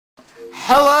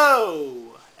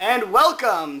Hello, and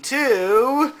welcome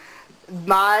to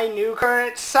my new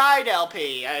current side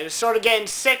LP. I was sort of getting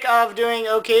sick of doing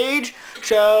O-Cage,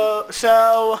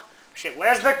 so shit,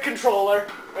 where's the controller?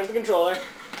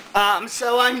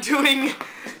 So I'm doing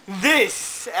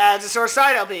this as a sort of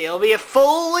side LP. It'll be a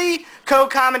fully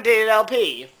co-commentated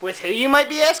LP. With who, you might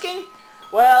be asking?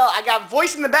 Well, I got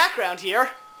voice in the background here.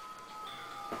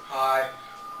 Hi.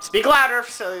 Speak louder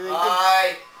so they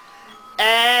Hi.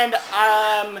 And,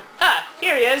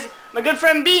 here he is. My good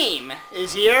friend Beam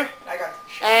is here. I got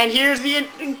the And here's the...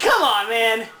 Come on,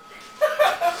 man.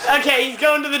 Okay, he's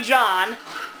going to the John.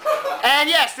 And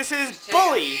yes, this is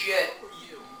Bully. Shit.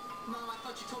 Mom, I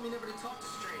thought you told me never to talk to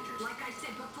strangers. Like I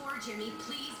said before, Jimmy,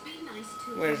 please be nice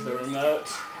to Where's the remote?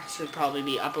 Should probably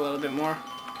be up a little bit more.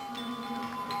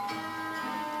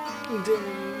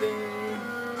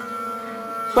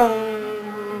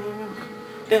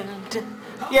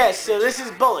 Yes, so this is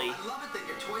Bully. I love it that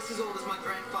you're twice as old as my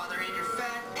grandfather and you're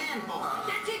fat and bald.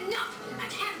 That's enough! I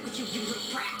can't with you little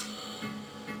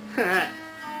brat!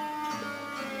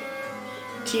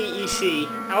 T-E-C.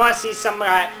 I want to see some.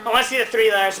 I want to see the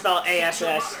three letters spelled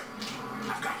A-S-S.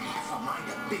 I've got half a mind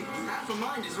to beat you. Half a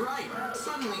mind is right.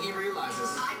 Suddenly he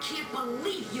realizes. I can't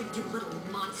believe you, you little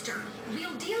monster.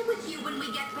 We'll deal with you when we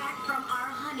get back from our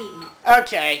honeymoon.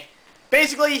 Okay.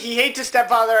 Basically, he hates his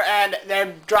stepfather, and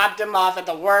they dropped him off at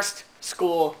the worst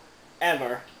school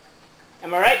ever.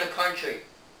 Am I right? In the country.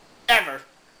 Ever.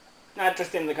 Not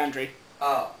just in the country.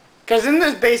 Oh. Because isn't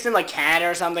this based in, like, Canada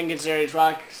or something, considering it's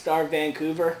Rockstar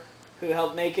Vancouver, who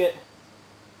helped make it?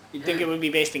 You'd think it would be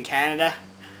based in Canada.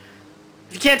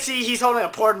 If you can't see, he's holding a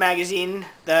porn magazine,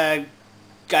 the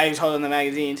guy who's holding the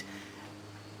magazines.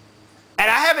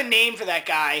 And I have a name for that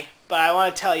guy, but I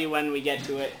want to tell you when we get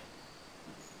to it.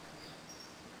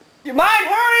 You mind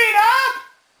hurrying up?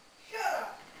 Shut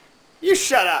up. You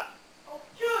shut up. I'll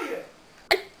kill you.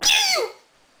 I kill you!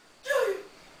 Kill you.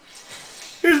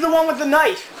 Here's the one with the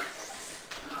knife.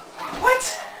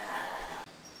 What?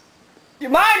 You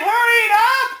mind hurrying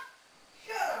up?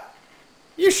 Shut up.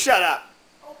 You shut up.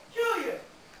 I'll kill you.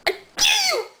 I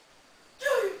kill you!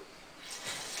 Kill you.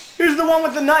 Here's the one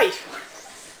with the knife.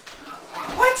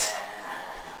 What?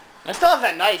 I still have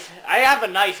that knife. I have a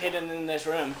knife hidden in this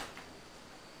room.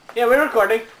 Yeah, we're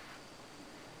recording.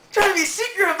 Trying to be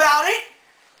secret about it.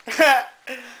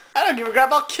 I don't give a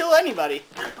crap. I'll kill anybody.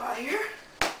 Get out of here.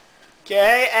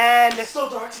 Okay, and... It's so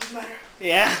dark, it doesn't matter.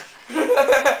 Yeah.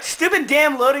 Stupid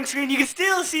damn loading screen. You can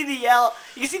still see the L.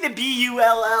 You can see the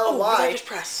B-U-L-L-Y. Oh, what did I just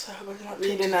press?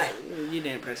 You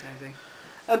didn't press anything.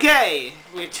 Okay,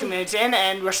 we're 2 minutes in,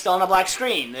 and we're still on a black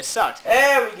screen. This sucked.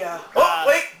 There we go. Oh,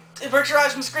 wait. Avert your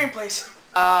eyes from the screen, please.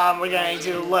 We're going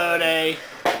to load a...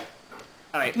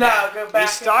 Alright. No, go back.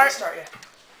 Restart. Yeah.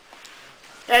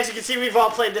 As you can see, we've all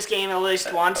played this game at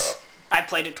least once. I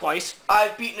played it twice.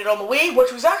 I've beaten it on the Wii,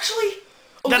 which was actually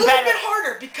a little better. bit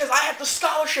harder because I have the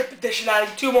scholarship edition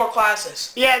adding 2 more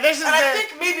classes. Yeah, this is And I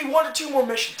think maybe 1 or 2 more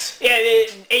missions. Yeah,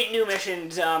 8 new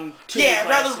missions, 2 Yeah, new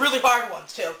rather classes. really hard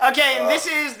ones, too. Okay, and this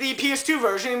is the PS2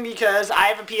 version because I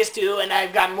have a PS2 and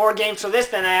I've got more games for this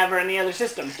than I have for any other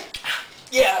system.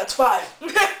 Yeah, it's 5.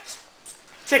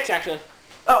 6, actually.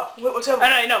 Oh, what's over?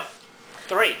 No,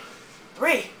 3.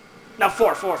 3? No,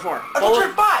 4. I thought you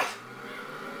were 5.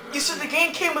 You said the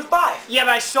game came with 5. Yeah,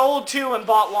 but I sold 2 and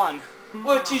bought 1.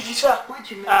 What did you sell? Why'd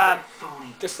you make that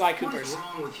phony? The Sly What Coopers. is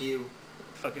wrong with you?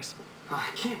 Focus. I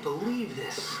can't believe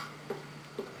this.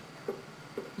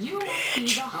 You Did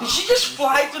she just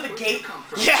fly through the gate?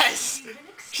 Yes!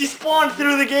 She spawned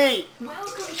through the gate.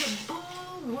 Welcome to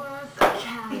Bullworth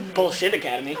Academy. Bullshit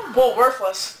Academy. Well,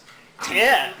 worthless.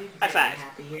 Yeah. High five.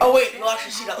 Oh wait, we'll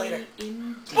actually see that later.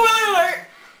 Spoiler alert!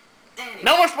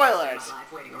 No more spoilers.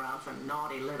 Life waiting around for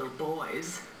naughty little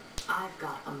boys. I've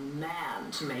got a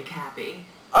man to make happy.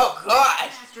 Oh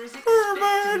god! Master is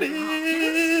expecting in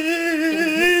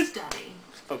his study.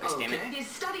 Focus, damn it. His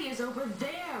study is over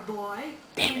there, boy.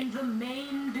 Damn in the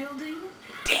main building.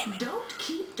 Damn it. Don't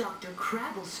keep Dr.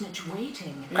 Crabblesnitch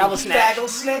waiting. Crabble Snatch. Bagel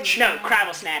snitch? No,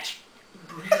 Crabble Snatch.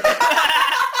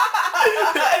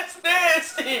 That's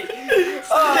nasty!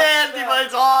 Oh, Nasty, but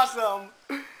it's awesome.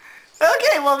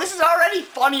 Okay, well, this is already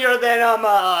funnier than,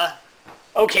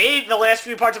 okay, the last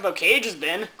few parts of O-Cage has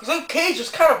been. Because Cage is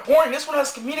kind of boring. This one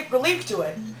has comedic relief to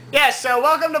it. Yeah, so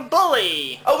welcome to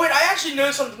Bully. Oh wait, I actually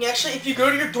noticed something. Actually, if you go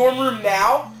to your dorm room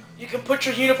now, you can put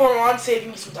your uniform on,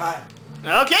 saving you some time.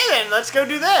 Okay, then, let's go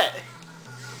do that.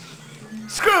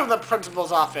 Screw the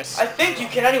principal's office. I think you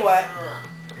can anyway.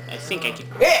 I think I can.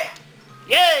 Yeah!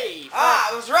 Yay! Ah,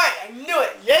 I was right. I knew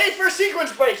it. Yay for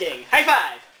sequence breaking. High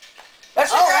five.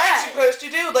 That's what All you're right. actually supposed to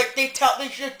do. Like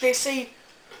they say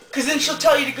Because then she'll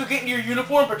tell you to go get into your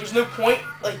uniform, but there's no point.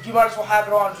 Like, you might as well have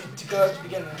it on to go to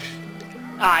begin with.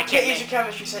 I Can't use your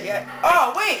chemistry set yet.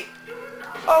 Oh, wait!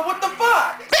 Oh, what the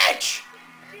fuck? Bitch!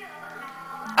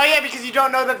 Oh yeah, because you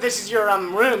don't know that this is your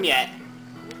room yet.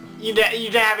 You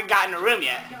haven't gotten a room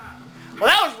yet. Well,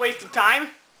 that was a waste of time.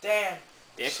 Damn.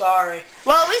 Dick. Sorry.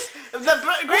 Well, at least the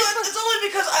It's only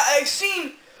because I've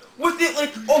seen with it,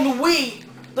 like, on the Wii,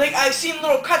 like, I've seen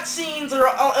little cutscenes that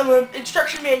are in the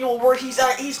instruction manual where he's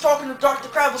talking to Dr.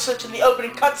 Krabblesuch in the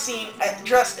opening cutscene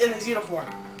dressed in his uniform.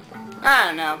 I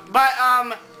don't know, but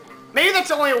maybe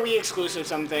that's only a Wii exclusive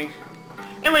something.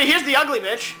 Anyway, here's the ugly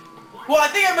bitch. Well, I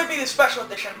think it might be the special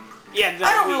edition. Yeah,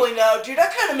 I don't really know, dude.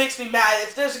 That kind of makes me mad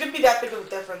if there's gonna be that big of a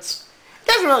difference.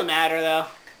 Doesn't really matter though.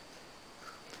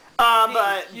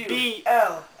 But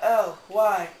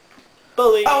B-L-L-Y.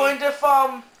 Bully. Oh, and if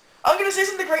I'm gonna say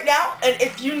something right now, and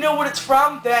if you know what it's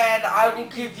from, then I will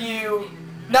give you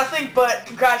nothing but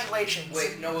congratulations.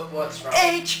 Wait, no, what's from?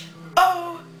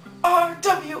 H-O-R-W-A-R-D.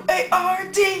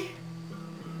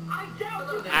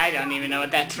 I don't even know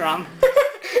what that's from.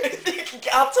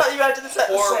 I'll tell you after this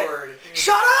episode. Forward.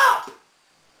 Shut up!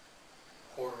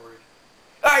 Forward.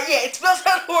 Alright, yeah, it spells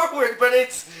out forward, but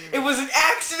it was an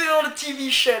accident on a TV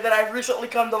show that I've recently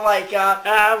come to like,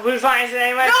 Who finds it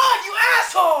anyway? No, you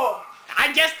asshole!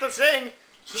 I guess the thing.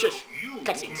 Shush.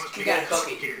 Cutscenes. You got a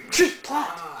cookie. Shush.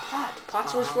 Plot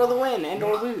source for the win and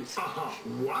or lose.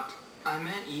 What? I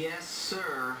meant yes,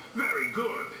 sir. Very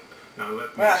good. Now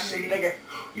let me Ah, see. nigger.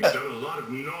 You've done a lot of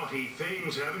naughty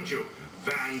things, haven't you?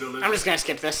 Vandalism. I'm just gonna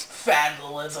skip this.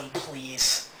 Vandalism,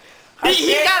 please.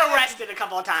 He got arrested a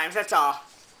couple of times, that's all.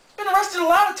 I've been arrested a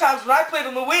lot of times when I played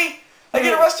on the Wii. I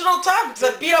get arrested all the time because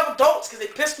I beat up adults because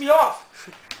they pissed me off.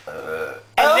 I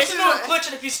also know a glitch,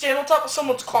 and if you stand on top of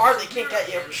someone's car, they can't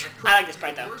get you. I like this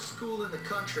part though. Worst school in the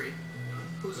country,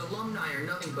 whose alumni are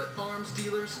nothing but arms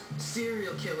dealers,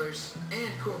 serial killers,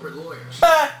 and corporate lawyers.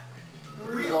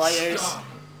 Real Lawyers. scum.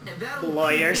 And that'll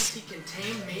Lawyers.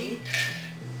 contain me,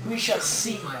 We shall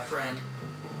see, my friend.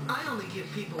 I only give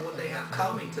people what they have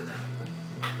coming to them.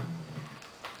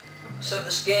 So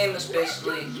this game is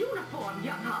basically... Uniform,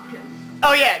 young Hopkins.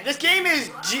 Oh yeah, this game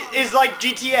is like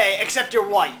GTA, except you're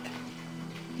white.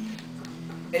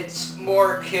 It's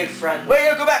more kid-friendly. Wait,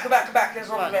 no, go back. There's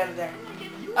a rubber band in there.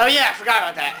 Oh yeah, I forgot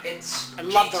about that. It's I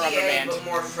love the rubber GTA, band. but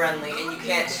more friendly, and you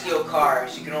can't steal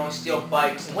cars. You can only steal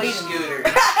bikes and scooters.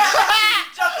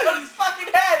 Jumped on his fucking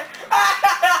head!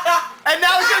 And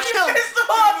now he's gonna kill him. Pissed him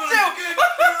off too!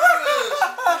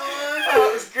 That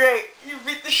was great. You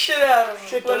beat the shit out of him.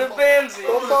 Shit, What a don't pansy.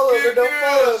 Don't fall over.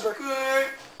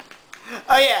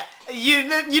 Oh yeah, you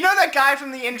know that guy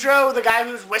from the intro, the guy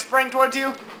who's whispering towards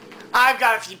you? I've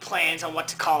got a few plans on what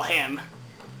to call him.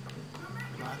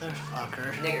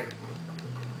 Motherfucker. Nigger.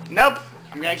 Nope,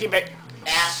 I'm gonna keep it.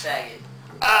 Ass faggot.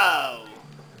 Oh.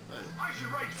 I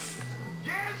should write.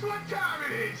 Guess what time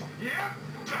it is? Yep.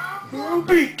 Time for You're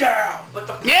beat down. But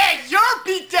the Yeah, you're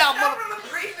beat down, number mother. of the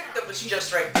prefect that was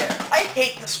just right there. I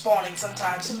hate the spawning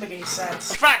sometimes. Doesn't make any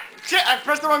sense. Fuck. Shit, I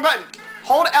pressed the wrong button.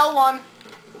 Hold L1.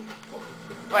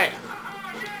 Wait.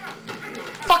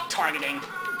 Fuck targeting.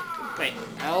 Wait.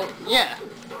 L. Yeah.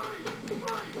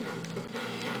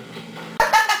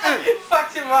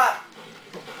 Fucked him up.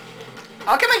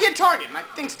 How can I get target? My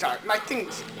thing's My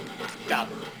thing's up.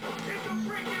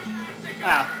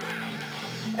 Wow.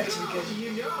 Actually good.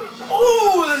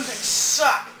 Ooh, them things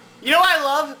suck. You know what I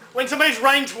love? When somebody's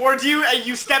running towards you and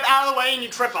you step out of the way and you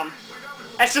trip them.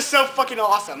 That's just so fucking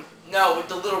awesome. No, with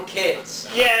the little kids.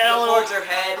 Yeah, that Look little... towards their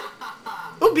head.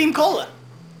 Ooh, Beam Cola.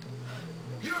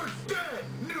 You're dead,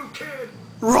 new kid.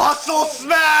 Russell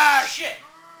Smash! Shit. Hey,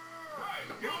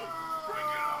 you. Bring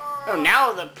it up. Oh,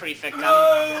 now the prefect comes.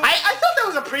 I thought that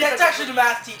was a prefect. That's actually the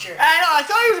math teacher. I know, I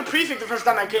thought he was a prefect the first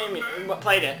time I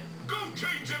played it. Go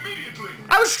change immediately.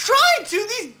 I was trying to!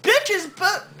 These bitches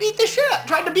tried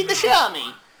to beat the shit out of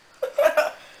me.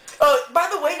 Oh, by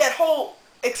the way, that whole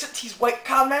except he's white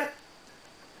comment,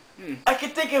 I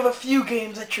could think of a few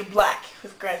games that you're black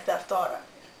with Grand Theft Auto.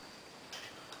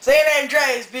 San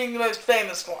Andreas being the most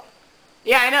famous one.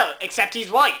 Yeah, I know, except he's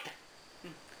white.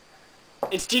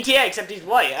 It's GTA, except he's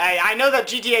white. I know that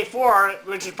GTA 4,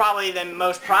 which is probably the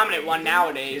most prominent one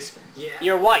nowadays, Yeah.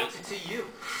 you're white. To you.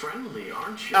 Friendly,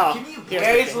 aren't you? Oh, Give me a here's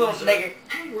Gary's the a little nigger.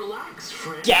 Hey, relax,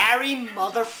 friend. Gary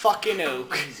motherfucking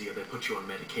Oak. Easier they put you on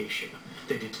medication.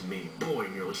 They did to me. Boy,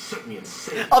 nearly sent me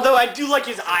insane. Although I do like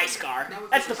his eye scar.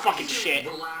 That's the fucking shit.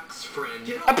 Relax,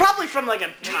 friend. I'm probably from like a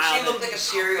She child. looked like a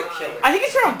serial killer. I think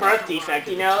it's from a birth defect,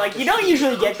 you know? Like, you don't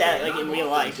usually get that, like, in real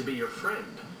life. To be your friend.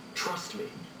 Trust me.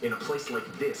 In a place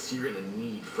like this, you're gonna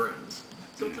need friends.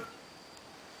 So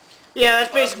Yeah,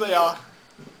 that's basically all.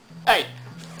 Hey,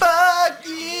 fuck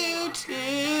you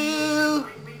too.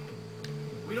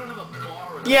 We don't have a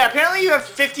bar. Yeah, apparently you have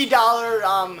 $50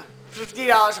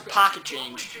 of pocket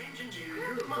change. Change into your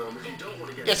uniform if you don't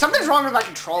want to get. Yeah, something's wrong with my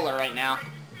controller right now.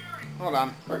 Hold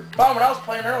on. Oh, when I was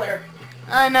playing earlier.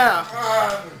 I know.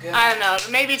 Oh, good. I don't know.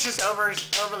 Maybe it's just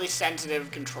overly sensitive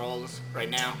controls right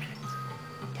now.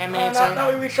 10 minutes in. Now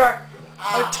we reach our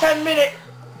 10-minute,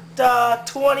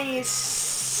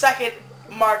 20-second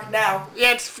mark now.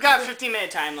 Yeah, it's got a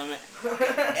 15-minute time limit.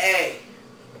 Hey.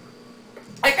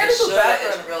 I kind of feel Soda bad for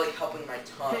isn't him. really helping my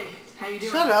tongue. Hey, how you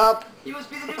doing? Shut up. You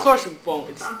must be the Of new course kid. it won't.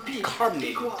 It's I'm Pete. carbonated,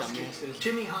 Pete Kowalski. dumbasses.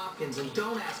 Jimmy Hopkins, and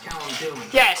don't ask how I'm doing.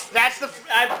 Yes, that's the...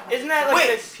 isn't that like Wait.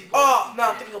 this... Oh, no,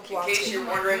 I'm thinking of In plot. case you're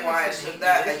wondering why I said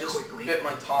that, I just bit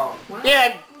my tongue.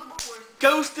 Yeah,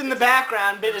 Ghost in the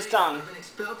background bit his tongue. I've been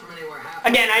expelled from anywhere half.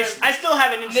 Again, I still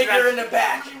haven't Nigger in introduced... the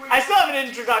back. I still haven't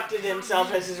introduced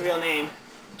himself as his real name.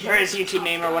 Or his YouTube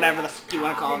name, or whatever the f you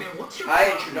want to call him.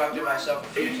 I introduced myself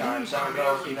a few times. I don't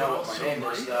know if you know what my name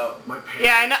is, though.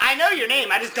 Yeah, I know your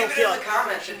name. I just don't Leave it feel in the like...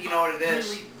 comments if you know what it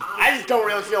is. I just don't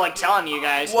really feel like telling you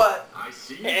guys. What? I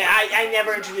see. I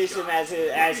never introduced him as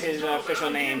his official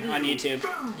name on YouTube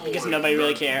because nobody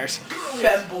really cares.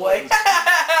 Femboy.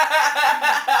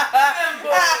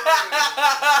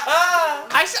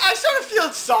 I sort of feel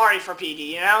sorry for PD,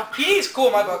 you know? He's cool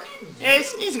in my book.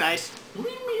 He's nice. Leave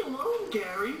me alone,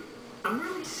 Gary. I'm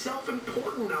really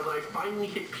self-important now that I finally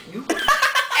hit puberty.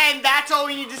 And that's all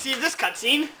we need to see of this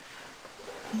cutscene.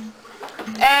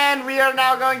 And we are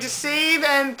now going to save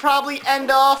and probably end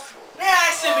off. Yeah,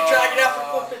 I say we drag it out for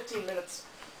full 15 minutes.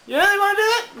 You really want to do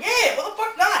it? Yeah, what the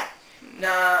fuck not?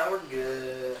 Nah, we're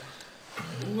good.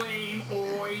 Lame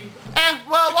boy.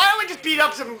 Well, why don't we just beat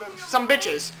up some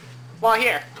bitches while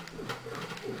here?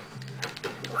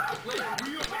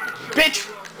 Bitch!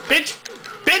 Bitch!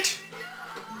 Bitch!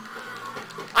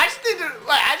 I just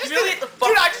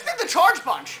did the charge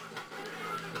punch.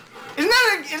 Isn't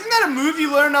that a move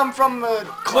you learned from What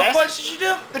class? punch did you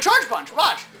do? The charge punch.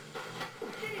 Watch.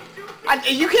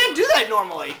 You can't do that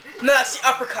normally. No, that's the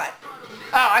uppercut.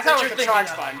 Oh, I thought What it was you're the charge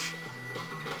thinking punch.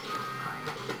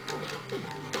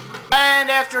 And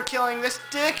after killing this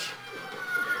dick,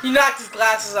 He knocked his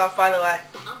glasses off, by the way.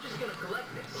 I'm just gonna collect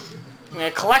this. I'm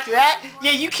gonna collect that.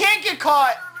 Yeah, you can't get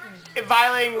caught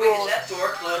violating Wait, rules. is that door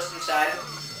closed inside him?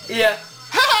 Yeah.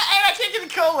 And I can't get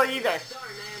the cola either.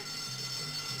 Sorry, man.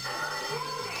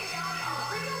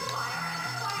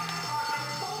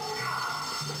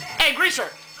 Hey, Greaser!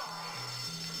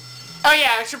 Oh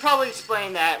yeah, I should probably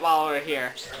explain that while we're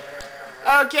here.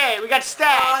 Okay, we got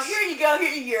stats. Here you go.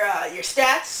 Here are your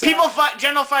stats. People fight,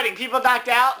 general fighting. People knocked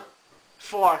out.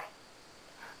 4.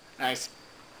 Nice.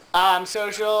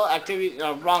 Social activity.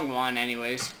 Wrong one,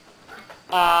 anyways.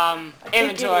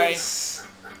 Inventory.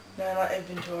 No, not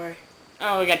inventory.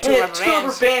 Oh, we got 2 We had rubber 2 rubber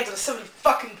bands. bands and a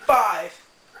 75.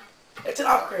 It's an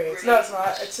upgrade. No, it's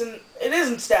not. It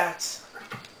isn't stats.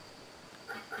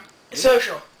 It's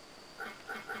social.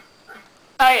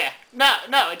 Oh yeah.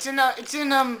 No. It's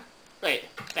in Wait.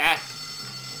 That.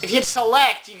 If you hit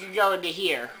select, you can go into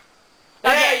here.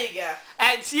 There you go.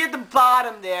 And see at the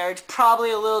bottom there, it's probably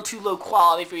a little too low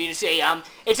quality for you to see.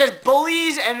 It says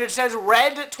bullies and it says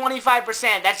red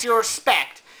 25%. That's your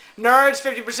respect. Nerds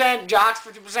 50%, jocks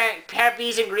 50%,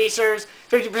 peppies and greasers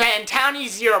 50%, and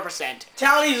townies 0%.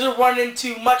 Townies are run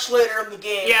into much later in the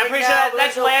game. Yeah, I'm pretty sure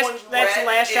that's the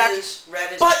last chapter.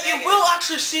 Red is But you negative. will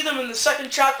actually see them in the second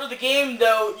chapter of the game,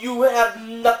 though you have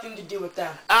nothing to do with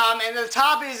them. And the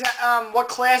top is what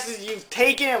classes you've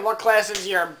taken and what classes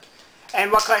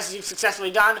you've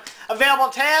successfully done. Available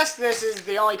tasks. This is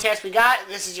the only task we got.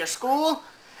 This is your school,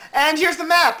 and here's the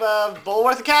map of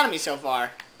Bulworth Academy so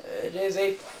far. It is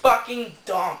a fucking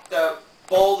dump. The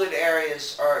bolded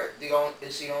areas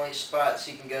is the only spots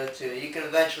you can go to. You can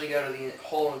eventually go to the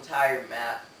whole entire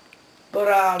map.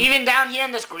 But Even down here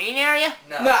in this green area?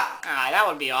 No. nah. Ah, that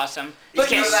would be awesome. You But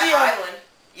can you go to see that on- island.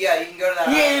 Yeah, you can go to that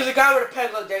Yeah, island. there's a guy with a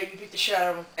peddler there. You can beat the shit out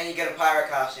of him. And you get a pirate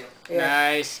costume. Yeah.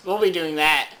 Nice. We'll be doing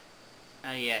that.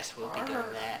 Oh yes, we'll be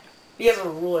doing that. He has a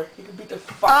ruler. You can beat the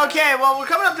fuck out of him. Okay, well we're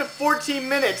coming up to 14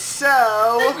 minutes,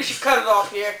 I think so we should cut it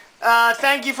off here.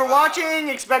 thank you for watching.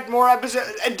 Expect more episodes.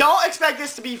 Don't expect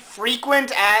this to be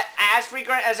frequent, as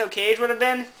frequent as O'Cage would have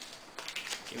been.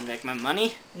 Give me back my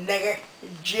money. Nigger. You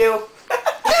Jew.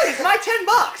 Dude, it's my $10.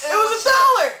 It was $1!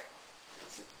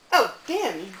 Oh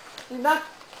damn! You're not.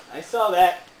 I saw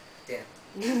that. Damn.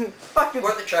 Fucking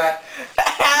Worth a try.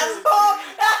 asshole!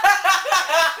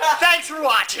 Thanks for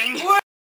watching.